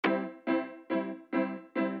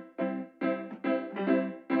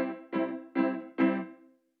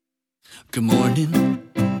Good morning,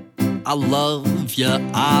 I love ya.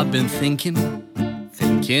 I've been thinking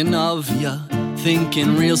of ya,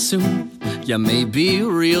 thinking real soon. Yeah, maybe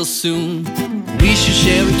real soon. We should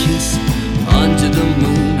share a kiss under the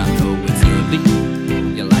moon. I know it's early,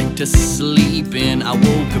 you like to sleep in. I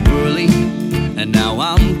woke up early, and now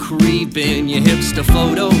I'm creeping. Your hipster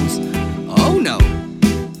photos, oh no.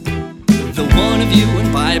 The one of you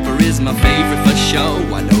and Piper is my favorite for show.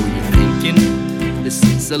 I know you're thinking this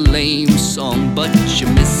is a lame song, but you're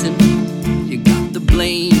missing. You got the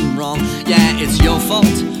blame wrong. Yeah, it's your fault.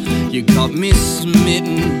 You got me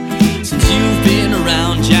smitten. Since you've been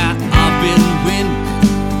around, yeah, I've been winning.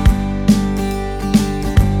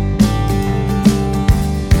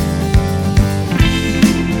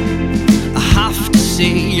 I have to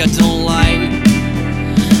say I don't like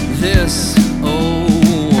this. Oh,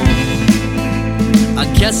 I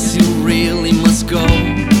guess you really must go.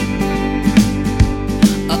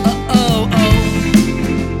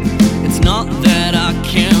 It's not that I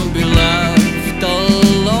can't be left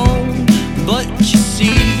alone, but you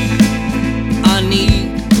see, I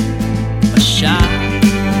need a chaperone.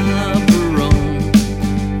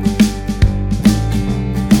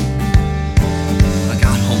 I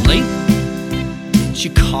got home late, did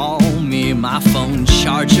you call me? My phone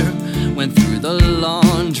charger went through the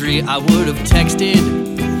laundry. I would have texted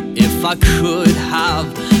if I could have.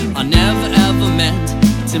 I never ever meant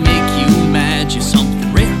to make you mad. You're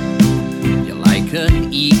something rare, you're like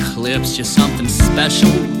an eclipse. You're something special,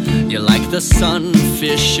 you're like the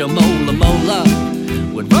sunfish. A mola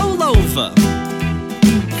would roll over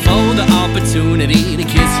for the opportunity to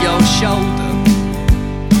kiss your shoulder.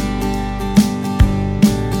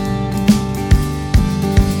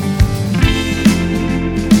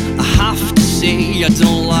 I have to say I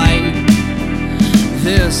don't like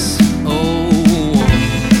this. Oh,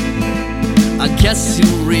 I guess you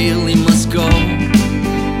really must go.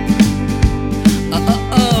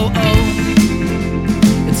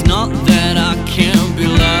 It's not that I can't be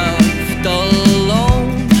left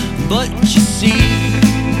alone, but you see,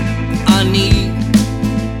 I need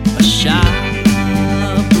a chaperone.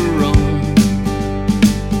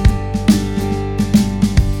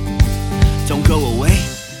 Don't go away,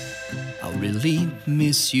 I really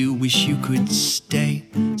miss you. Wish you could stay.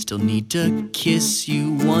 Still need to kiss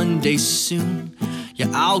you one day soon.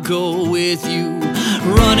 Yeah, I'll go with you.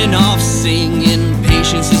 Running off singing,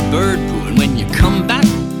 patience is bird poo. And when you come back,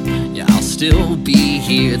 yeah, I'll still be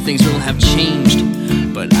here. Things will have changed,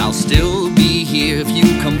 but I'll still be here if you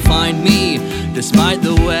come find me. Despite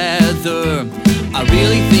the weather, I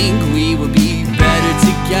really think we would be better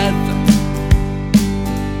together.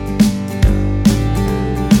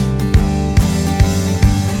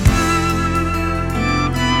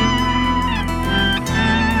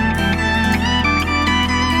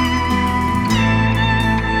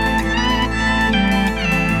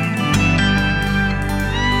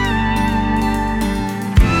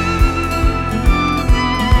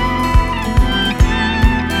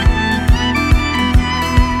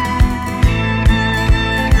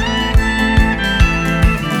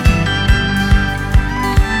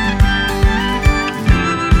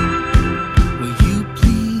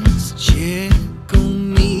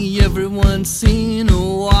 Once in a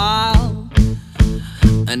while,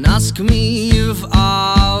 and ask me if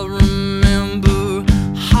I remember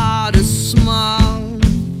how to smile.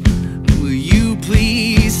 Will you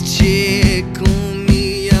please check on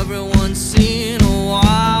me every once in a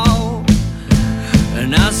while,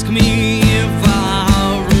 and ask me if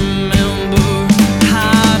I remember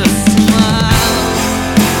how to smile?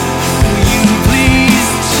 Will you please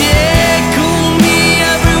check on me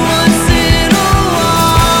every once in a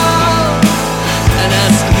while, and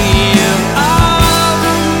ask me if I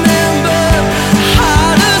remember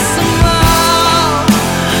how to smile?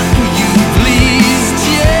 Will you please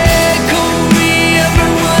check on me every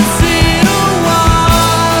once in a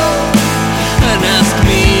while, and ask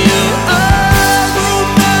me if I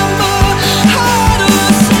remember how to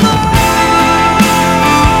smile?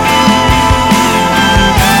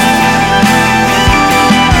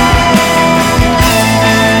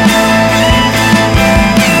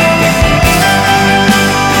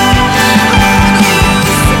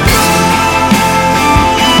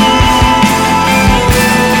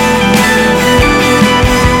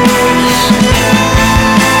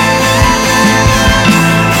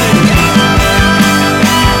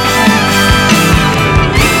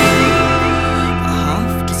 I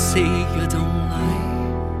have to say I don't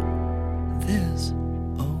like this,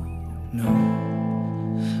 oh no.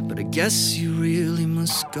 But I guess you really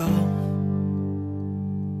must go.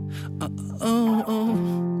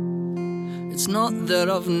 It's not that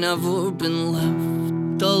I've never been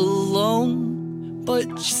left alone, but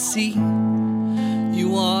you see,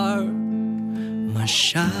 you are my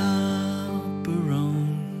shadow.